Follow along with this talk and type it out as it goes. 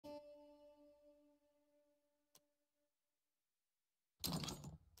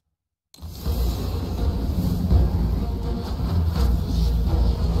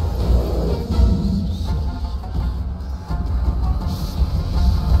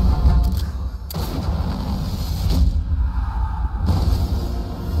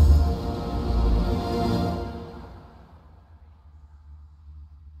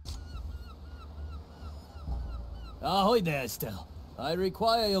Ahoy there, Estelle. I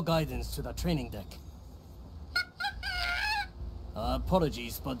require your guidance to the training deck.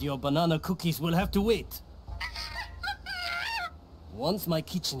 Apologies, but your banana cookies will have to wait. Once my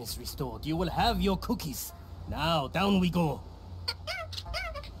kitchen is restored, you will have your cookies. Now, down we go.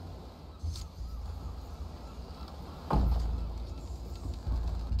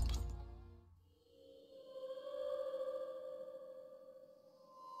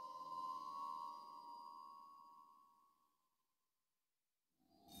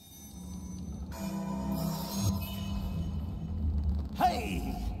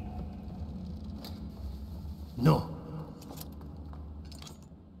 Hey! No.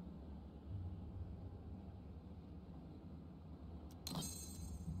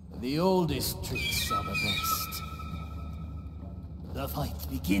 The oldest tricks are the best. The fight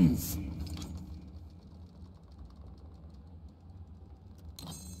begins.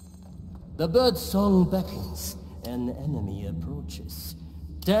 The bird's song beckons. An enemy approaches.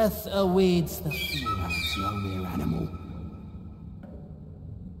 Death awaits the fiends, no mere animal.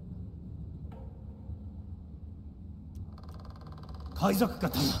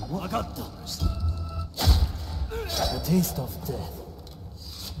 The taste of death.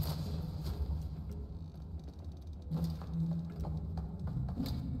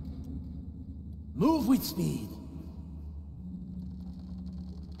 Move with speed.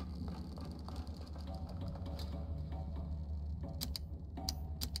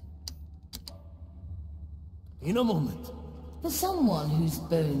 In a moment. For someone whose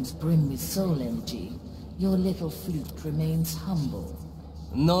bones brim with soul energy, your little flute remains humble.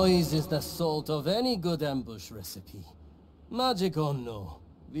 Noise is the salt of any good ambush recipe. Magic or no,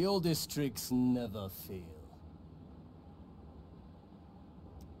 the oldest tricks never fail.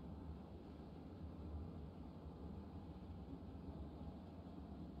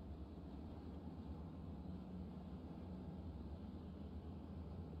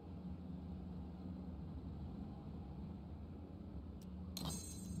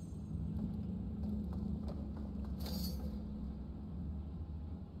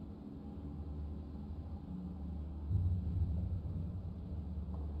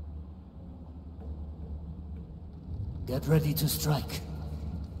 Get ready to strike.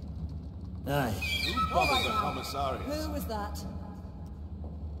 Aye. Who bothered the commissariat? Who was that?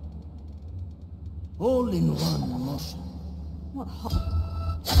 All in one motion. What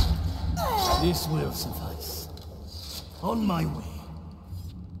This will suffice. On my way.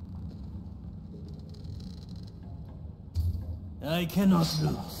 I cannot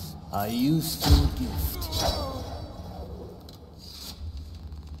lose. I use full gift.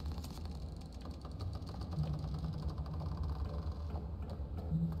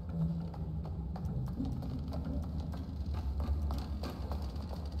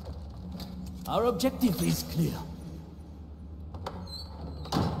 Our objective is clear.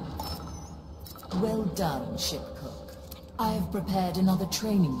 Well done, ship cook. I have prepared another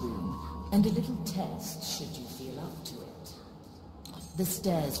training room, and a little test should you feel up to it. The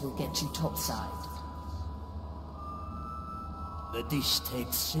stairs will get you topside. The dish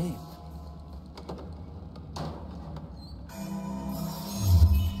takes shape.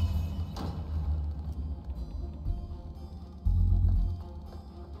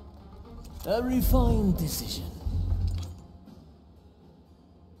 A refined decision.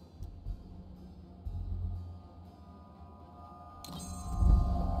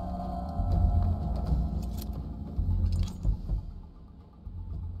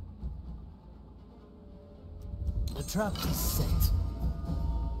 The trap is set.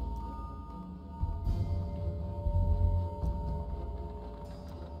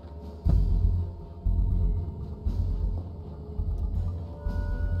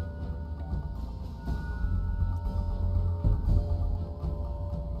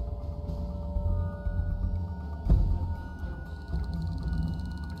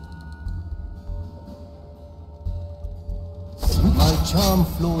 Charm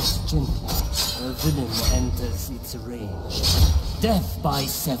flows gently. A villain enters its range. Death by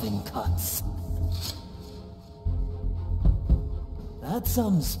 7 cuts. That's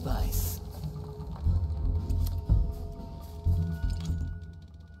some spice.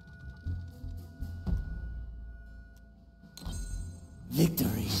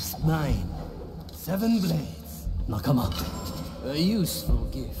 Victory is mine. 7 blades. Nakama. A useful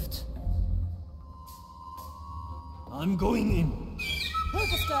gift. I'm going in. Who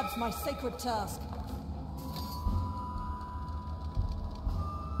disturbs my sacred task?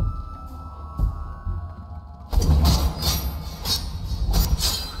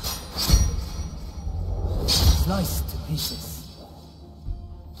 Sliced to pieces.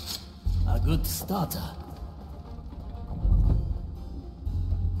 A good starter.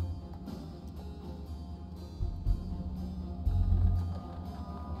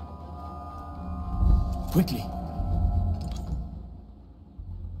 quickly.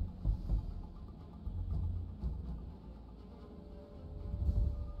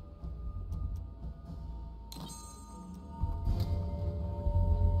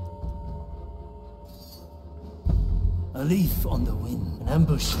 A leaf on the wind, an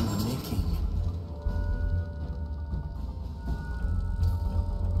ambush in the making.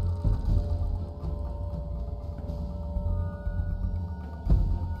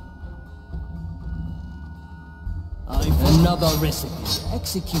 Another recipe,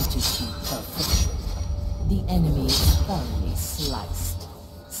 executed to perfection. The enemy is thoroughly sliced.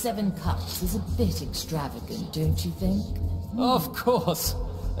 7 cuts is a bit extravagant, don't you think? Of course.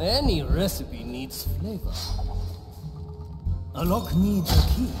 Any recipe needs flavor. A lock needs a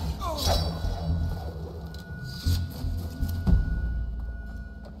key.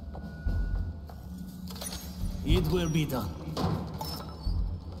 It will be done.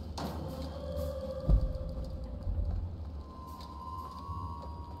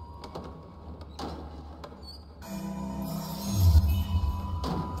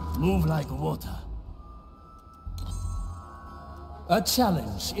 Move like water. A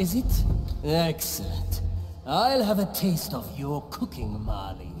challenge, is it? Excellent. I'll have a taste of your cooking,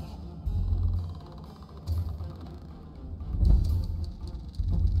 Marley.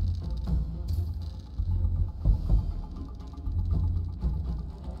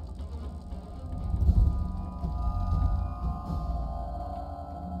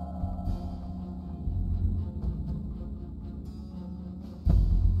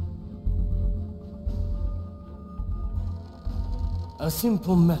 A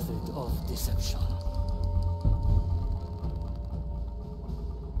simple method of deception.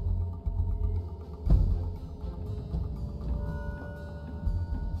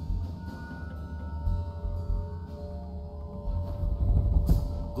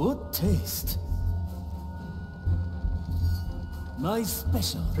 Good taste. My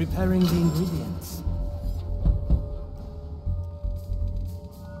special, preparing the ingredients.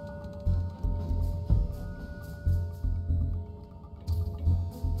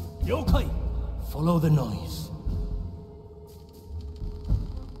 Yokai! Follow the noise.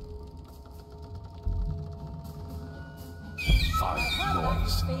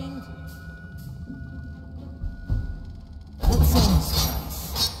 Noise. Fiend. That sounds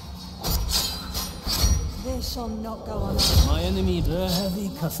nice. This shall not go on. My enemy, a heavy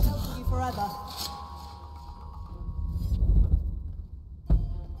customer. You forever.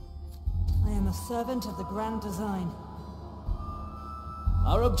 I am a servant of the grand design.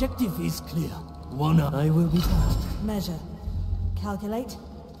 Our objective is clear. One I will be back. Measure. Calculate.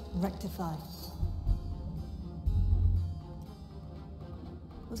 Rectify.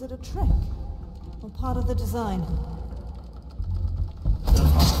 Was it a trick? Or part of the design? The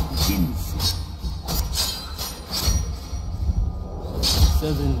hunt begins.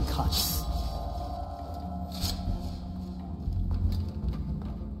 7 cuts.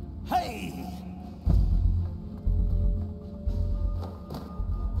 Hey!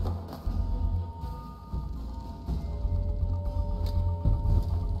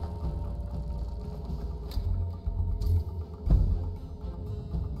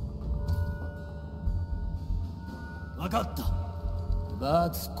 Vagatta.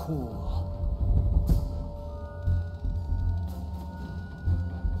 That's cool.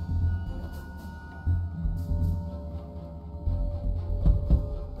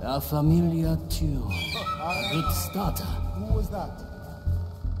 A familiar tune. A good starter. Who was that?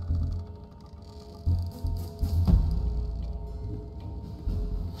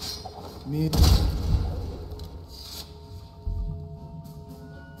 Me.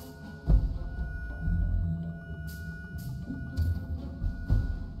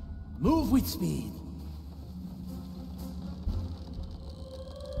 Move with speed.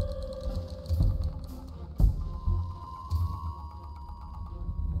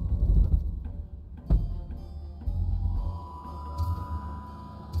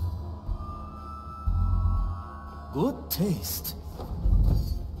 Good taste.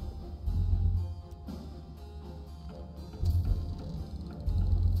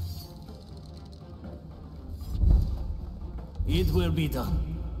 It will be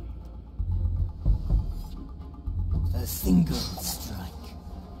done. A single strike.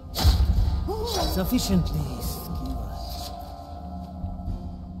 Sufficiently skewered.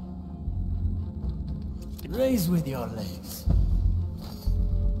 Raise with your legs.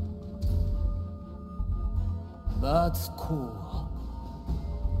 That's cool.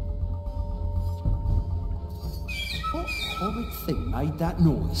 What horrid thing made that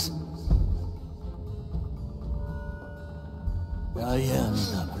noise? I am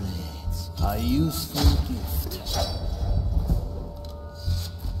the blades. A useful gift.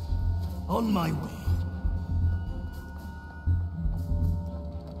 On my way.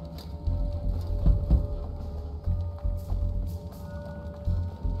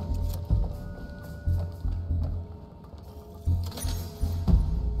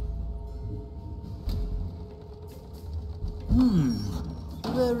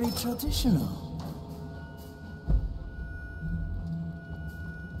 Very traditional.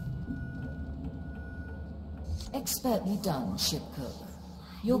 Expertly done, ship cook.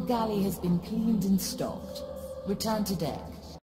 Your galley has been cleaned and stocked. Return to deck.